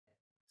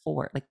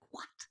4. Like,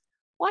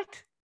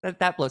 what?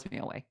 That blows me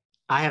away.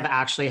 I have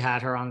actually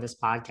had her on this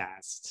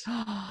podcast.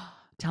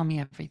 Tell me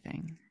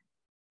everything.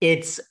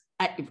 It's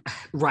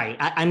right.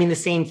 I mean, the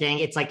same thing.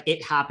 It's like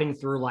it happened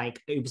through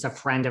like it was a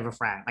friend of a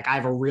friend. Like I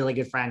have a really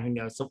good friend who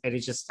knows. So it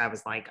is just I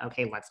was like,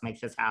 okay, let's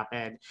make this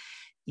happen.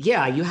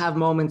 Yeah, you have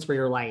moments where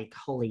you're like,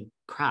 holy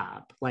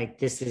crap, like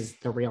this is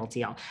the real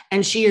deal.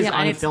 And she is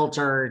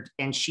unfiltered,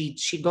 and she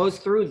goes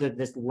through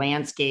this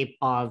landscape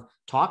of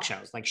talk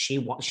shows. Like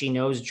she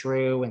knows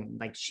Drew, and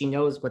like she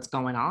knows what's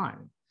going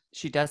on.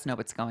 She does know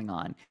what's going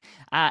on,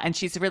 and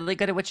she's really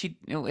good at what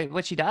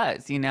she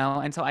does, you know.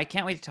 And so I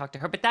can't wait to talk to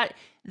her. But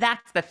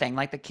that's the thing,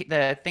 like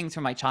the things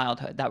from my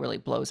childhood that really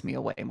blows me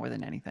away more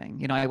than anything.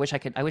 You know, I wish I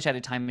had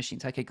a time machine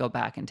so I could go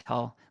back and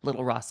tell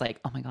little Ross, like,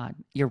 oh my God,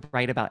 you're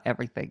right about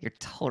everything. You're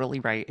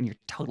totally right, and you're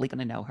totally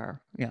gonna know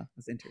her. Yeah,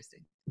 it's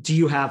interesting. Do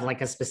you have like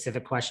a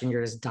specific question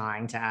you're just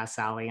dying to ask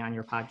Sally on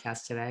your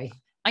podcast today?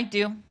 I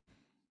do.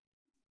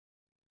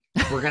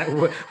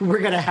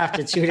 We're gonna have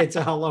to tune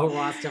into Hello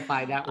Ross to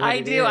find out. I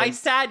do. I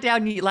sat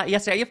down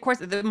yesterday. Of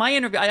course, my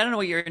interview. I don't know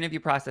what your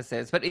interview process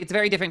is, but it's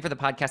very different for the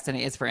podcast than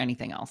it is for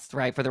anything else,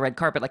 right? For the red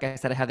carpet, like I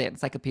said, I have the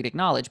encyclopedic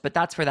knowledge, but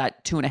that's for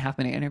that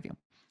 2.5-minute interview.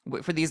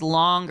 For these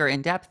longer,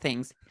 in-depth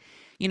things,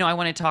 you know, I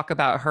want to talk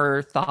about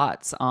her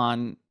thoughts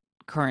on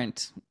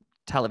current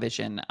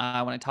television.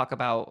 I want to talk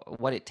about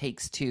what it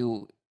takes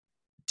to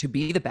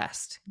be the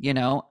best. You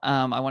know,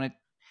 I want to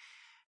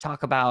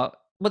talk about.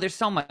 Well, there's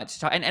so much to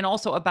talk, and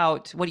also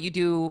about what do you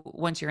do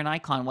once you're an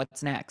icon?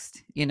 What's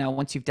next? You know,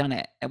 once you've done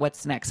it,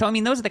 what's next? So, I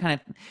mean, those are the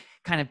kind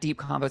of deep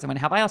combos I'm going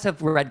to have. I also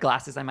have red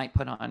glasses I might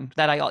put on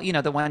that you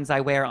know, the ones I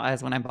wear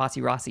as when I'm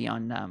Bossy Rossi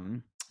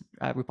on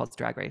RuPaul's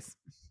Drag Race.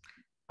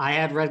 I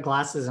had red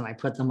glasses and I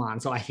put them on,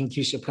 so I think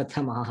you should put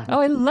them on. Oh,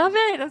 I love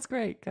it. That's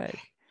great. Good.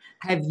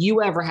 Have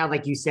you ever had,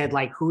 like you said,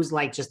 like who's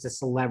like just a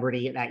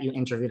celebrity that you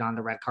interviewed on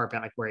the red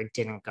carpet, like where it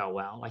didn't go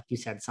well? Like you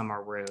said, some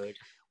are rude.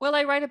 Well,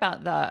 I write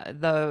about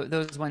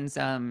those ones,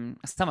 some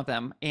of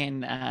them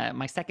in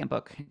my second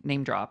book,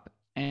 Name Drop,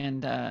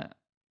 and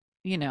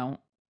you know,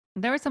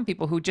 there were some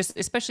people who just,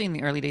 especially in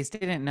the early days,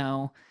 didn't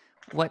know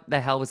what the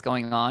hell was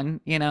going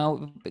on. You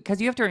know, because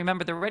you have to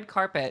remember the red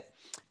carpet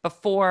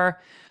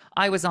before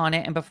I was on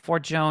it, and before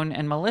Joan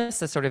and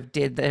Melissa sort of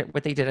did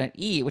what they did at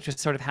E, which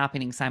was sort of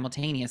happening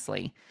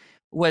simultaneously,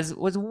 was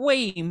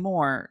way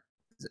more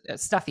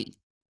stuffy.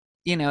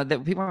 You know,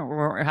 that people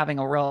were having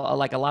a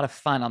lot of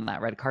fun on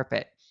that red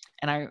carpet.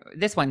 And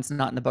this one's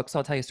not in the book, so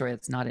I'll tell you a story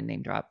that's not in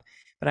Name Drop.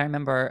 But I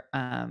remember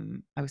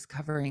I was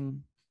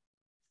covering.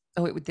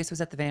 This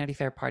was at the Vanity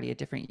Fair party a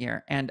different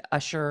year, and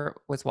Usher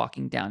was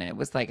walking down. It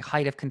was like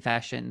height of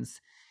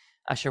Confessions.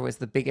 Usher was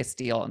the biggest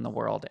deal in the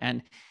world,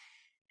 and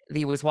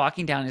he was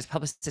walking down, and his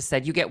publicist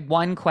said, "You get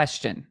one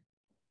question."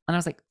 And I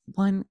was like,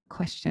 one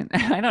question?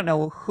 I don't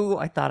know who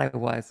I thought I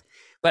was.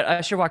 But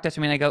Usher walked up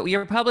to me and I go,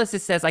 your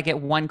publicist says I get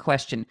one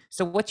question.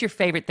 So what's your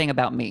favorite thing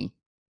about me?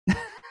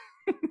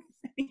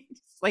 He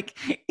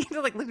just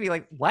looked at me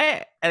like,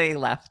 what? And he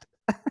left.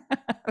 I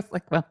was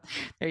like, well,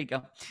 there you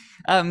go.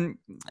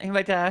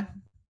 But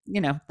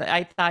you know,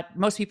 I thought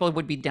most people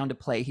would be down to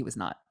play. He was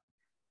not.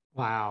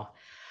 Wow.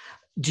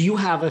 Do you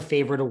have a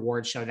favorite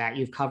award show that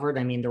you've covered?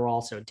 I mean, they're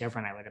all so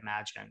different, I would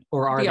imagine.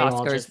 Or are the they Oscars.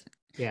 all just...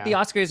 Yeah. The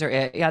Oscars are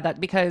it. Yeah, that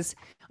because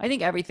I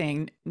think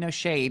everything, no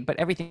shade, but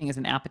everything is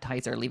an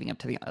appetizer leading up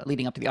to the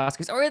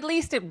Oscars, or at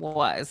least it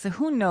was.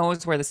 Who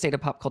knows where the state of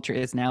pop culture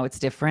is now? It's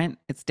different.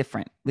 It's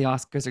different. The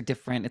Oscars are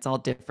different. It's all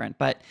different.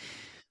 But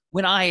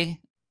when I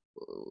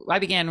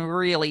began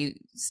really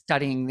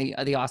studying the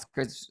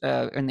Oscars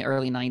in the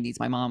early 90s,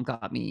 my mom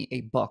got me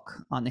a book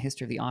on the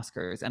history of the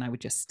Oscars, and I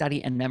would just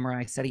study and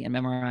memorize.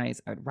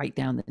 I would write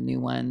down the new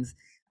ones.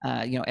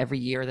 You know, every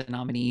year the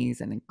nominees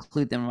and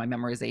include them in my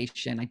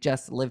memorization. I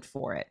just lived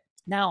for it.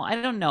 Now, I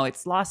don't know.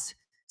 It's lost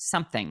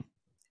something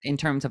in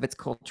terms of its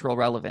cultural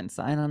relevance.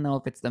 I don't know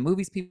if it's the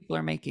movies people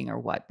are making or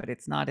what, but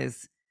it's not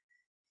as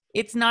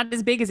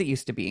big as it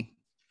used to be.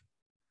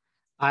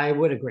 I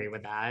would agree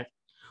with that.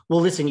 Well,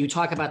 listen, you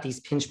talk about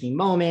these pinch me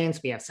moments.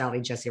 We have Sally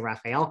Jessy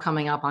Raphael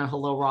coming up on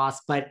Hello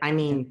Ross, but I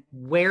mean,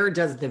 where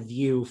does The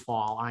View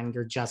fall on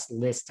your just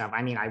list of?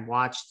 I mean, I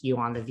watched you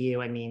on The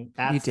View. I mean,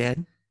 You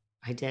did?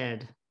 I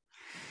did.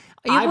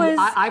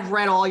 I've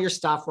read all your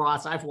stuff,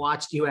 Ross. I've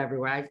watched you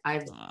everywhere.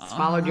 I've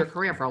followed your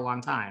career for a long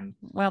time.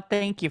 Well,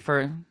 thanks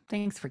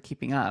for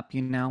keeping up.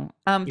 You know,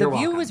 The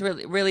View was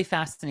really, really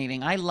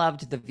fascinating. I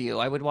loved The View.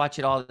 I would watch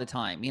it all the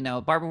time. You know,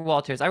 Barbara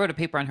Walters. I wrote a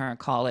paper on her in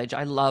college.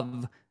 I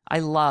love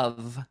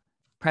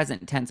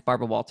present tense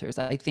Barbara Walters.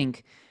 I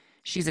think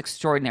she's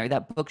extraordinary.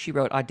 That book she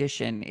wrote,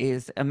 Audition,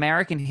 is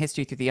American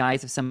history through the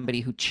eyes of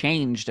somebody who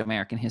changed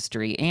American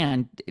history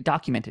and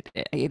documented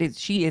it.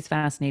 She is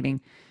fascinating.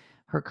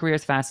 Her career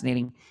is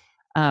fascinating.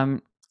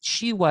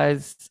 She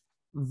was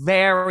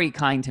very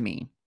kind to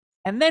me.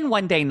 And then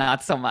one day,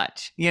 not so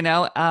much, you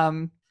know,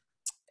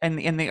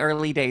 in the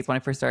early days when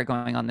I first started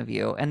going on The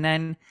View. And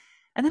then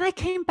I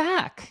came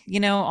back, you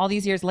know, all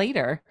these years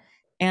later.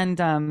 And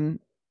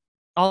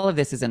all of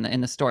this is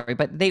in the story,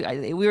 but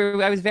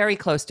I was very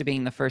close to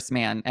being the first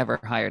man ever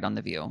hired on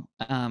The View.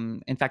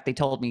 In fact, they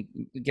told me,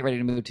 get ready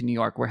to move to New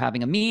York. We're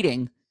having a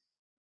meeting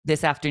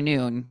this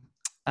afternoon.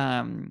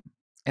 And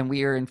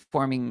we are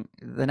informing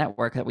the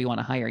network that we want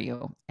to hire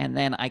you. And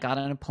then I got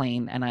on a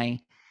plane and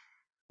I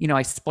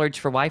splurged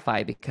for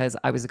Wi-Fi because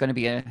I was going to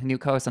be a new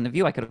co-host on The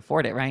View. I could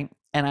afford it, right?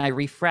 And I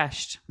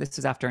refreshed. This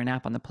was after a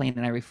nap on the plane,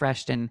 and I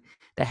refreshed, and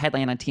the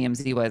headline on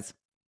TMZ was,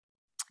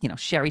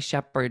 Sherry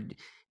Shepherd,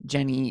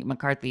 Jenny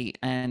McCarthy,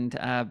 and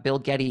Bill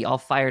Getty all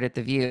fired at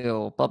The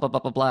View. Blah blah blah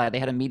blah blah. They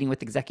had a meeting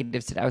with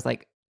executives today. I was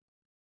like,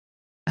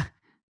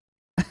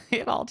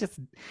 it all just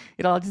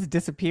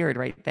disappeared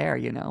right there,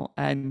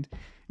 and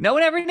no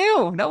one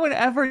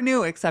ever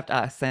knew except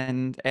us,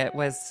 and it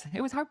was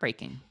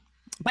heartbreaking.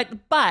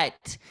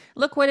 But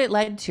look what it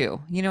led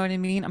to. You know what I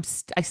mean?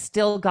 I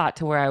still got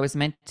to where I was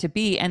meant to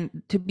be.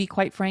 And to be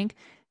quite frank,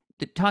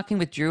 talking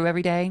with Drew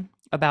every day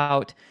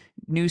about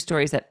news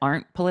stories that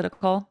aren't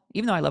political,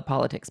 even though I love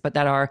politics, but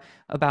that are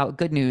about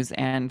good news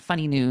and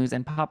funny news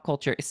and pop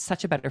culture, is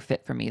such a better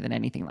fit for me than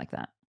anything like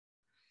that.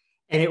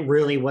 And it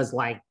really was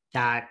like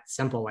that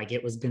simple. Like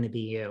it was going to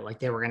be you. Like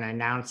they were going to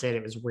announce it.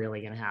 It was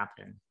really going to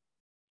happen.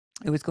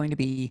 It was going to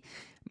be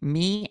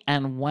me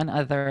and one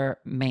other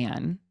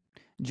man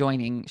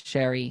joining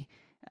Sherry,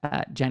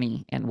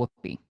 Jenny, and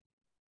Whoopi.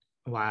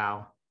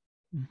 Wow.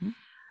 Mm-hmm.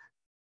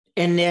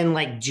 And then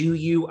like,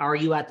 are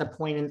you at the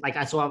point in like,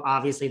 I saw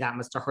obviously that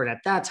must have hurt at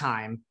that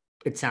time.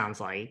 It sounds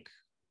like.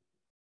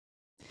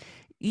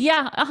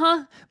 Yeah.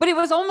 But it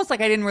was almost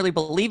like I didn't really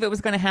believe it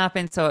was going to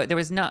happen. So I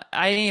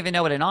didn't even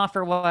know what an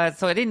offer was.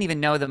 So I didn't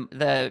even know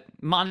the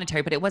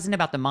monetary, but it wasn't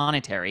about the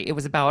monetary. It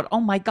was about,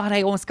 oh my God,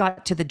 I almost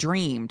got to the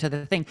dream, to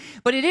the thing,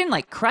 but it didn't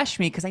like crush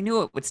me because I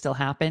knew it would still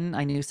happen.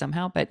 I knew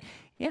somehow, but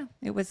yeah,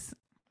 it was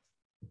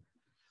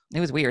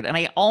weird. And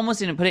I almost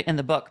didn't put it in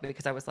the book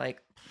because I was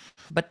like,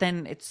 but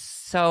then it's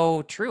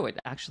so true. It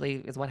actually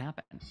is what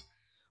happened.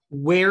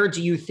 Where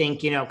do you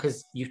think,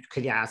 because you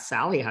could ask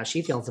Sally how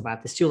she feels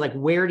about this too. Like,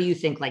 where do you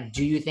think, like,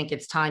 do you think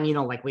it's time,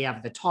 like we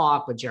have the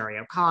talk with Jerry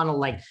O'Connell,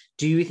 like,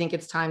 do you think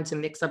it's time to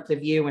mix up The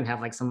View and have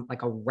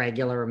like a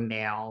regular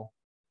male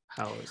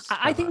host?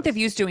 I think The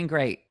View's doing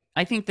great.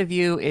 I think The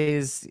View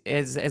is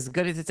as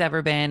good as it's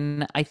ever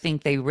been. I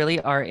think they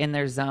really are in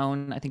their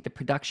zone. I think the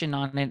production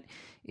on it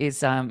is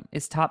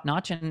top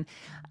notch. And,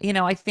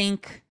 I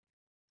think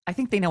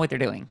they know what they're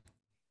doing.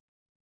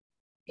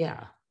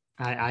 Yeah.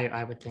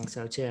 I would think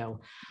so too.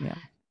 Yeah.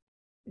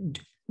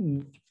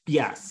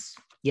 Yes.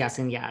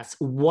 And yes.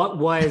 What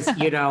was,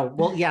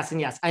 well, yes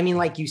and yes. I mean,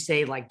 like you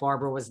say, like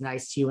Barbara was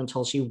nice to you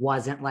until she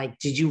wasn't. Like,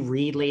 did you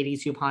read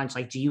Ladies Who Punch?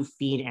 Like, do you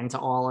feed into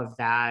all of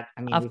that?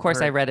 I mean, of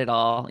course I read it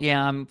all.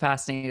 Yeah, I'm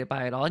fascinated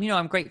by it all. And,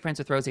 I'm great friends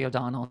with Rosie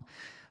O'Donnell,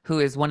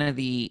 who is one of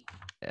the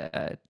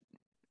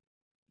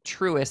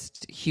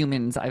truest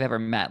humans I've ever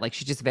met. Like,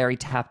 she's just very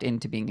tapped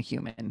into being a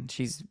human.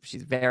 She's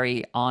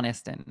very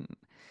honest and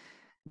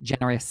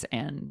generous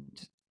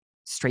and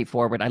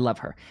straightforward. I love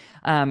her.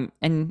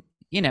 And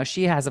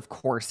she has, of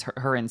course,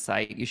 her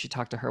insight. You should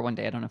talk to her one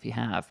day. I don't know if you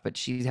have, but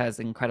she has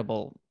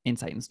incredible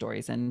insight and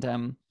stories.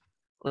 And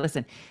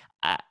listen,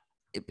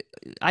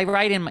 I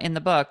write in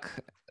the book,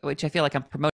 which I feel like I'm promoting